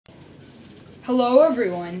Hello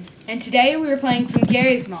everyone, and today we are playing some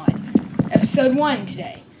GARRYS mod, episode 1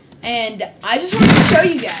 today. And I just wanted to show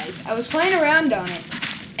you guys, I was playing around on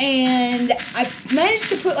it, and I managed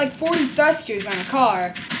to put like 40 thrusters on a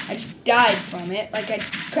car. I just died from it, like I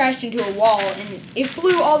crashed into a wall, and it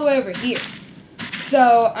flew all the way over here.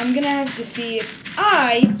 So I'm gonna have to see if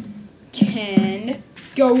I can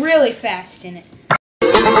go really fast in it.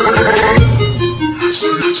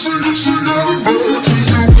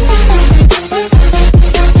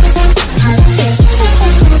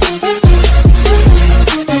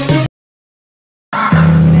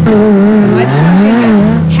 I just want to show you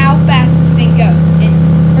guys how fast this thing goes. And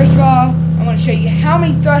first of all, I want to show you how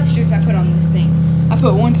many thrusters I put on this thing. I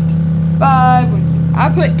put 1, 2, 5, I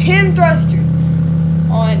put 10 thrusters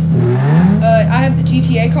on. I have the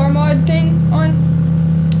GTA car mod thing on.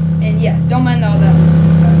 And yeah, don't mind all that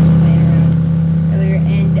because I was playing around earlier.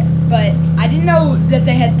 But I didn't know that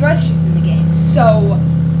they had thrusters in the game. So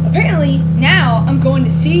apparently now I'm going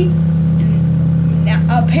to see.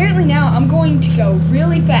 Apparently now I'm going to go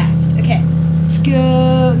really fast. Okay, let's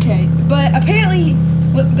go. Okay, but apparently,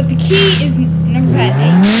 but the key is number pad 8.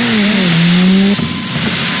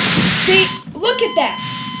 See, look at that.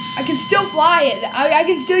 I can still fly it. I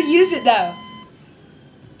can still use it though.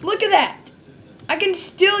 Look at that. I can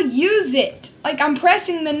still use it. Like I'm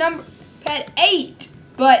pressing the number pad 8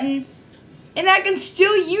 button, and I can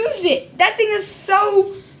still use it. That thing is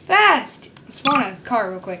so fast. Let's spawn a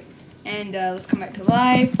car real quick. And let's come back to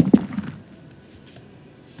life.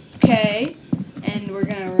 Okay, and we're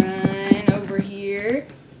gonna run over here.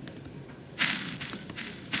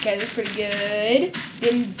 Okay, that's pretty good.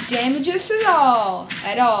 Didn't damage us at all.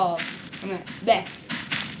 I'm gonna back.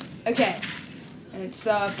 Okay, let's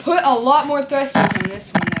put a lot more thrusters on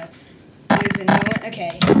this one though. There's a new one.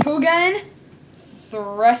 Okay, tool gun,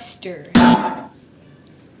 thruster.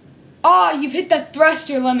 Oh, you've hit the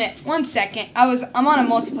thruster limit. 1 second. I'm on a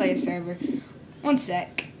multiplayer server. 1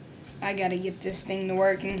 sec. I gotta get this thing to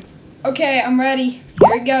working. Okay, I'm ready.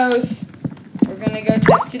 Here it goes. We're gonna go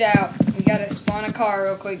test it out. We gotta spawn a car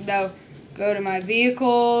real quick though. Go to my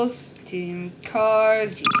vehicles, team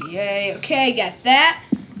cars, GTA. Okay, got that.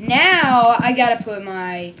 Now I gotta put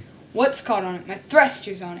my what's called on it, my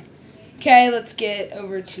thrusters on it. Okay, let's get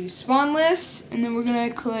over to spawn list, and then we're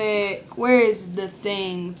gonna click, where is the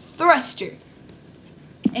thing? Thruster.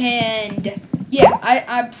 And yeah,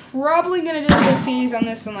 I'm probably gonna do a little series on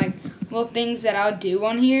this and like little things that I'll do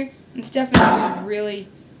on here and stuff. And it'll be really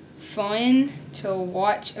fun to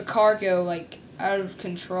watch a car go like out of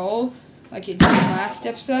control, like it did in the last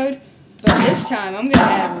episode. But this time I'm gonna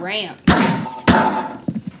add a ramp.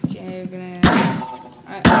 Okay, I'm gonna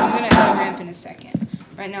add a ramp in a second.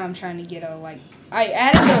 Right now I'm trying to get a, like, I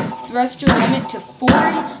added the thruster limit to 50,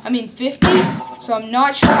 so I'm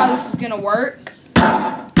not sure how this is going to work.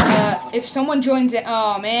 If someone joins it,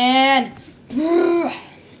 oh man.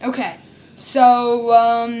 Okay, so,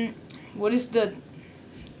 what is the,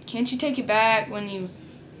 can't you take it back when you,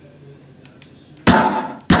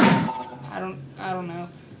 I don't know.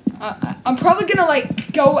 I'm probably going to,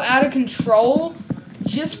 like, go out of control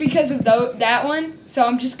just because of that one, so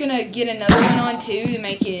I'm just gonna get another one on too to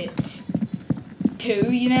make it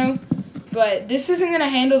 2, you know. But this isn't gonna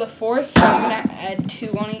handle the force, so I'm gonna add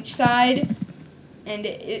 2 on each side. And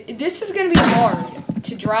this is gonna be hard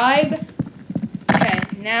to drive. Okay,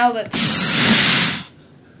 now let's.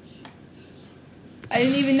 I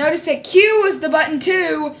didn't even notice that Q was the button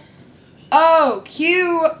too. Oh,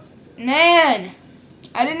 Q, man,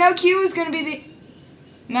 I didn't know Q was gonna be the.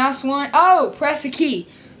 Mouse 1. Oh, press a key.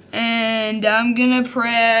 And I'm going to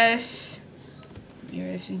press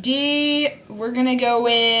D. We're going to go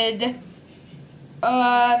with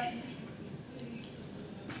R.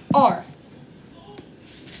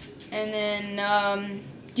 And then,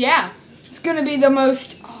 yeah. It's going to be the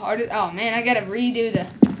most hardest. Oh, man, I got to redo the.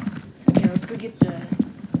 Okay, let's go get the.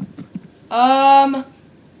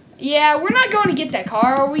 Yeah, we're not going to get that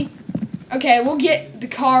car, are we? Okay, we'll get the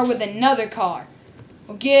car with another car.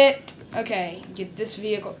 We'll get this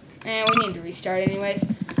vehicle. And we need to restart anyways.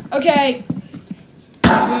 Okay.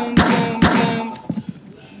 Boom, boom, boom.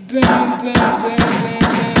 Boom, boom, boom, boom, boom, boom,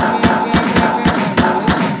 boom, boom, boom.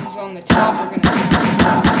 This one's on the top. We're gonna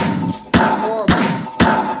horrible.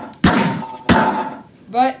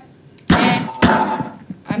 But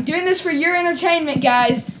I'm doing this for your entertainment,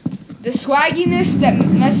 guys. The swagginess that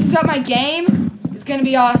messes up my game is gonna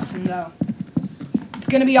be awesome though. It's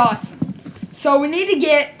gonna be awesome. So we need to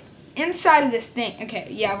get inside of this thing. Okay,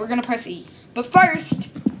 yeah, we're going to press E. But first,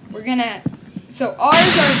 we're going to, so R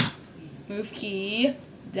is our move key.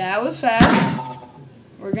 That was fast.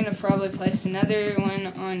 we're gonna probably place another one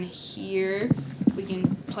on here. We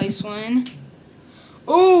can place one.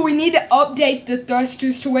 Oh, we need to update the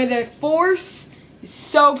thrusters to where their force is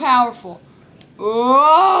so powerful.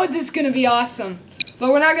 Oh, this is gonna be awesome.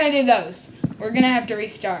 But we're not gonna do those. We're gonna have to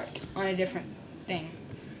restart on a different thing.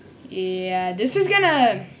 Yeah, this is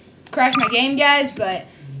gonna crash my game, guys, but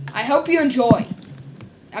I hope you enjoy.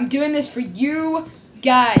 I'm doing this for you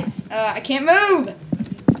guys. I can't move.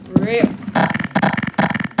 For real.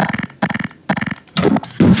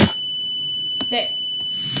 There.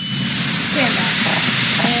 Stand back.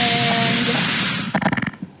 And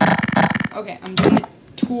okay, I'm doing the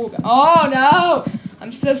tool gun. Oh no!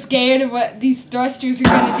 I'm so scared of what these thrusters are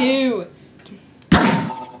gonna do.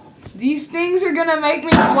 These things are gonna make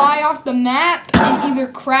me fly off the map and either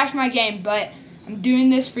crash my game, but I'm doing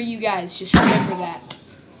this for you guys. Just remember that.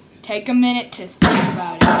 Take a minute to think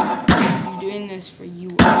about it. I'm doing this for you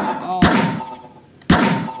all.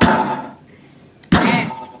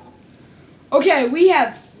 Okay, we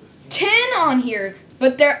have 10 on here,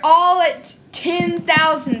 but they're all at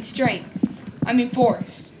 10,000 strength. I mean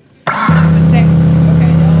force. Okay,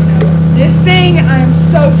 no. This thing, I'm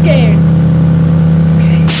so scared.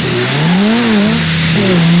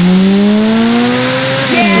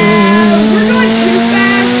 Yeah, we're going too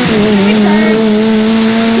fast.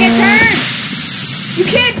 You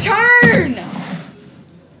can't turn.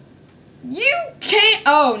 You can't.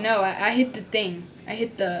 Oh no, I hit the thing. I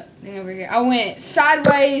hit the thing over here. I went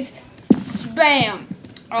sideways. Spam.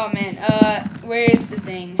 Oh man. Where is the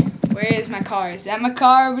thing? Where is my car? Is that my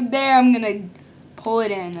car over there? I'm gonna pull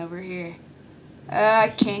it in over here.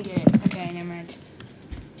 I can't get it. Okay, never mind.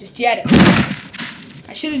 Just yet.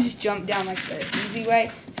 I should have just jumped down like the easy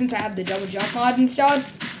way, since I have the double jump mod installed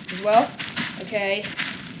as well. Okay.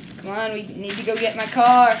 Come on, we need to go get my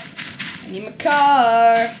car. I need my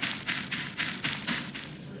car.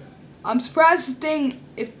 I'm surprised this thing,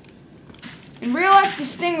 if in real life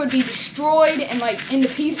this thing would be destroyed and like into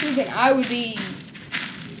pieces and I would be,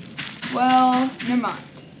 well, never mind.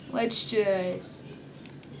 Let's just,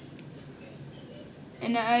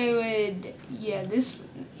 and I would, yeah, this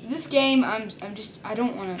game, I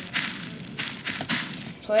don't want to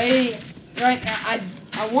play right now. I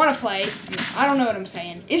want to play. I don't know what I'm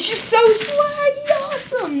saying. It's just so swaggy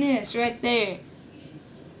awesomeness right there.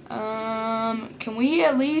 Can we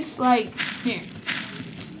at least, like, here.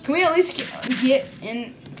 Can we at least get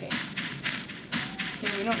in, okay.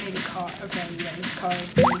 Here, we don't need a car. Okay, yeah, this car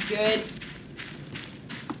is pretty good.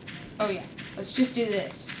 Oh, yeah. Let's just do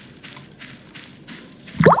this.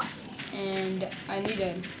 And I need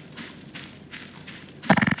to,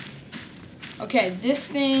 okay, this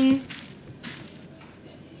thing,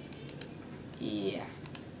 yeah.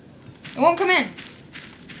 It won't come in.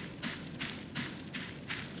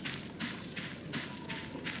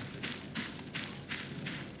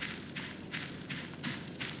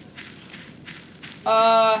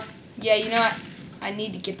 Yeah, you know what? I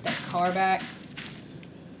need to get that car back.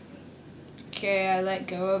 Okay, I let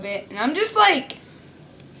go of it. And I'm just like,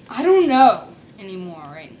 I don't know anymore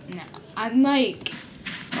right now. I'm like,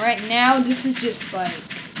 right now, this is just like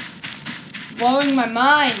blowing my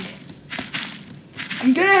mind.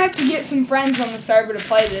 I'm gonna have to get some friends on the server to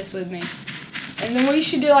play this with me. And then we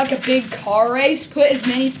should do like a big car race. Put as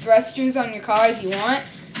many thrusters on your car as you want.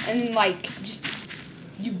 And then like, just,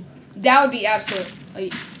 that would be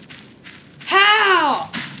absolutely, how?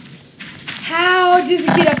 How does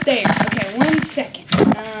it get up there? Okay, 1 second.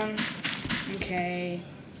 Okay.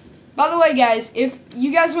 By the way, guys, if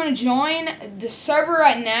you guys want to join, the server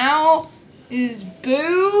right now is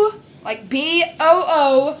Boo, like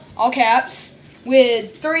B-O-O, all caps,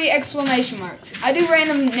 with 3 exclamation marks. I do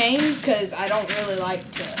random names because I don't really like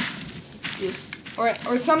to just, or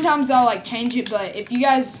sometimes I'll like change it, but if you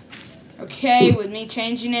guys are okay with me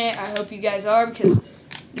changing it, I hope you guys are, because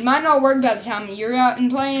it might not work by the time you're out and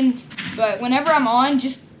playing, but whenever I'm on,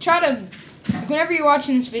 just try to, like, whenever you're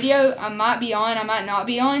watching this video, I might be on, I might not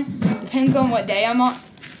be on. Depends on what day I'm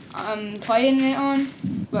playing it on.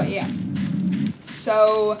 But yeah.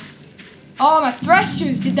 So, oh, my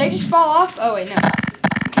thrusters, did they just fall off? Oh wait, no.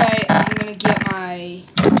 Okay, I'm gonna get my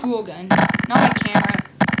tool gun, not my camera.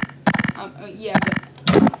 Yeah, but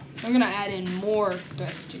I'm gonna add in more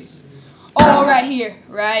thrusters. Oh, right here,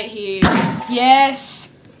 right here. Yes,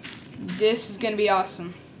 this is gonna be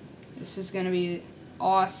awesome. This is gonna be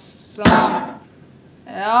awesome.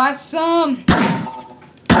 Awesome.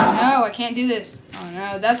 No, I can't do this. Oh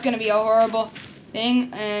no, that's gonna be a horrible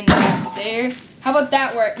thing. And there. How about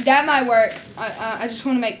that work? That might work. I just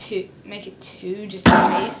want to make it 2 just in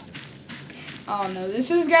case. Oh no, this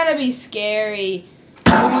is gonna be scary.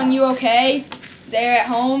 Everyone, you okay? there at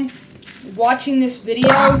home watching this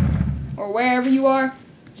video, or wherever you are,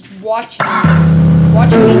 just watching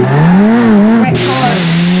me wreck cars.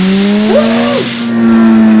 Woo!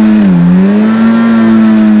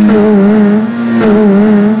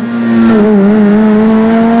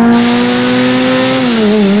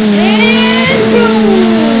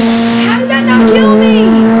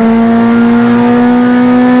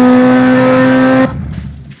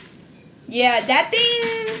 Yeah, that thing,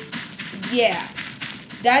 yeah,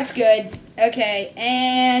 that's good. Okay,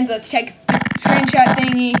 and let's take a screenshot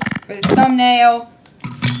thingy for the thumbnail.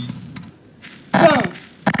 Boom.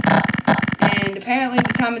 And apparently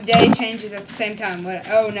the time of day changes at the same time. What?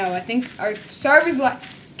 Oh no, I think our server's like,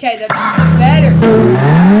 okay, that's better.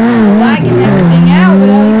 We're lagging everything out with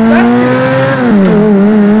all these thrusters.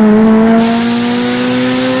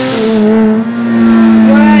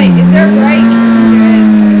 Wait, is there a break?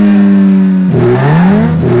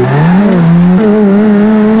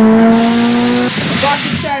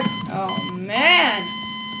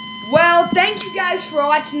 Well, thank you guys for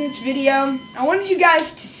watching this video. I wanted you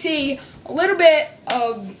guys to see a little bit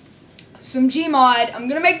of some Gmod. I'm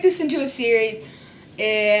going to make this into a series.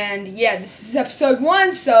 And yeah, this is episode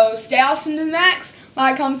 1, so stay awesome to the max.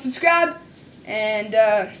 Like, comment, subscribe. And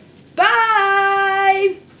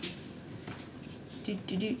bye!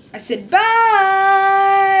 I said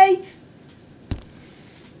bye!